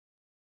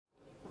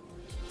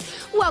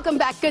Welcome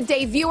back. Good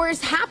day, viewers.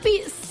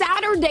 Happy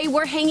Saturday.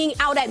 We're hanging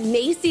out at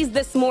Macy's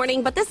this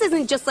morning, but this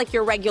isn't just like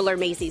your regular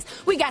Macy's.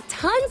 We got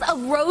tons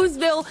of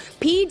Roseville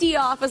PD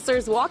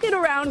officers walking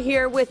around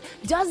here with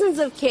dozens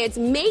of kids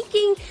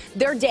making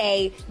their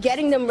day,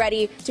 getting them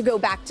ready to go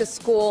back to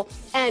school.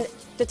 And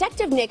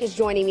Detective Nick is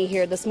joining me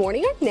here this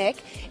morning. I'm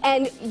Nick,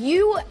 and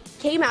you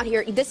came out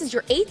here. This is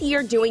your 8th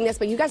year doing this,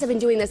 but you guys have been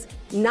doing this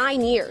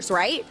 9 years,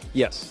 right?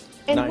 Yes.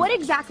 And what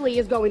exactly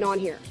is going on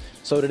here?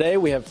 So today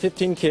we have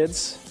 15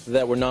 kids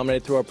that were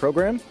nominated through our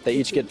program. They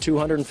each get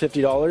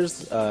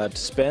 $250 to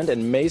spend,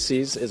 and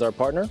Macy's is our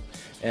partner,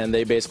 and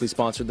they basically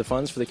sponsored the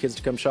funds for the kids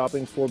to come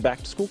shopping for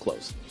back-to-school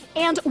clothes.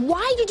 And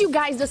why did you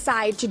guys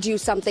decide to do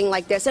something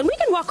like this? And we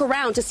can walk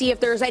around to see if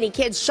there's any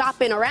kids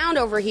shopping around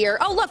over here.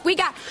 Oh, look, we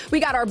got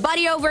our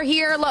buddy over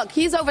here. Look,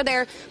 he's over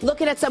there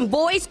looking at some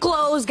boys'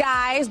 clothes,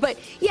 guys. But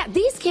yeah,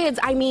 these kids,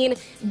 I mean,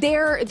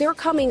 they're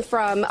coming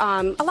from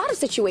a lot of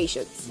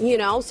situations, you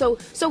know. So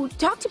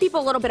talk to people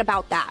a little bit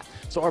about that.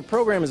 So our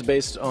program is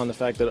based on the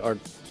fact that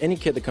any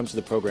kid that comes to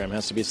the program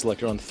has to be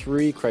selected on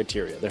 3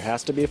 criteria. There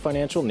has to be a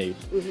financial need.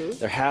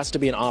 There has to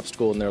be an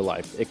obstacle in their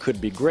life. It could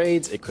be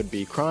grades, it could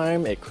be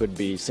crime, it could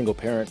be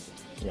single-parent,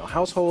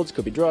 households,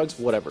 could be drugs,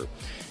 whatever.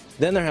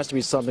 Then there has to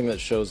be something that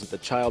shows that the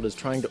child is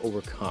trying to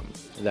overcome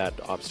that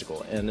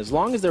obstacle. And as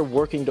long as they're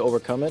working to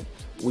overcome it,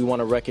 we want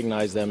to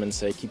recognize them and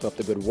say, keep up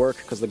the good work,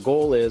 because the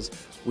goal is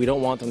we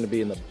don't want them to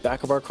be in the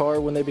back of our car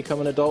when they become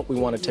an adult. We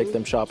want to take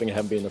them shopping and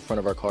have them be in the front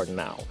of our car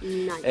now.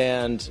 Nice.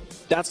 And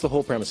that's the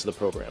whole premise of the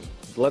program.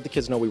 Let the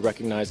kids know we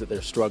recognize that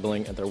they're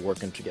struggling and they're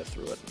working to get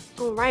through it.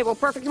 All right, well,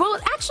 perfect. Well,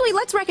 actually,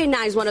 let's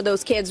recognize one of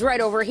those kids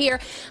right over here.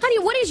 Honey,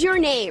 what is your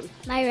name?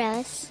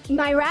 Myres.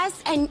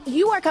 Myres, and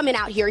you are coming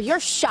out here. You're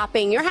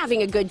shopping. You're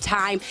having a good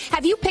time.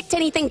 Have you picked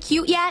anything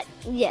cute yet?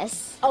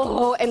 Yes.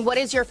 Oh, and what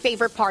is your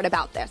favorite part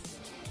about this?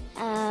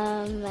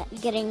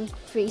 Getting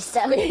free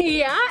stuff.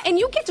 Yeah, and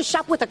you get to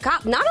shop with a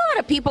cop. Not a lot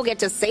of people get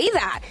to say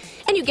that.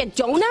 And you get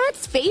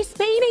donuts, face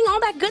painting, all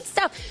that good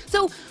stuff.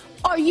 So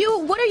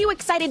what are you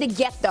excited to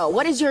get, though?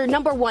 What is your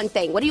 #1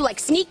 thing? What do you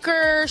like,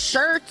 sneakers,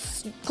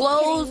 shirts,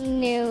 clothes? Getting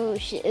new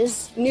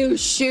shoes. New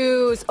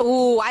shoes.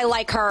 Ooh, I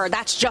like her.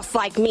 That's just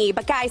like me.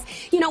 But guys,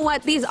 you know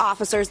what? These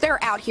officers,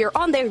 they're out here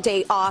on their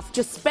day off,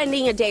 just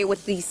spending a day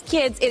with these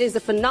kids. It is a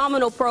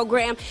phenomenal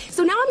program.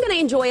 So now I'm going to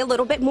enjoy a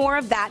little bit more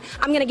of that.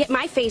 I'm going to get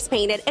my face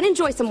painted and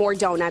enjoy some more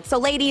donuts. So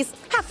ladies,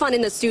 have fun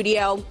in the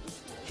studio.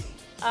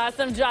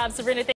 Awesome job, Sabrina.